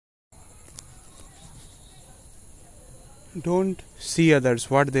Don't see others,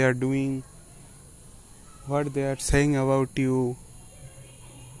 what they are doing, what they are saying about you,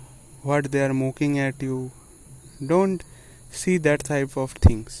 what they are mocking at you. Don't see that type of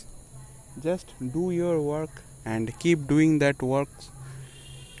things. Just do your work and keep doing that work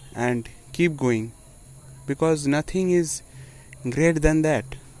and keep going, because nothing is greater than that.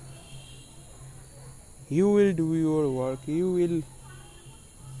 You will do your work, you will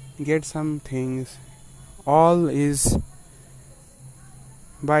get some things, all is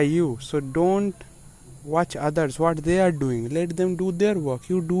by you. So don't watch others what they are doing, let them do their work,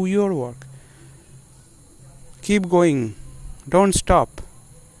 you do your work. Keep going, don't stop.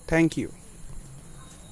 Thank you.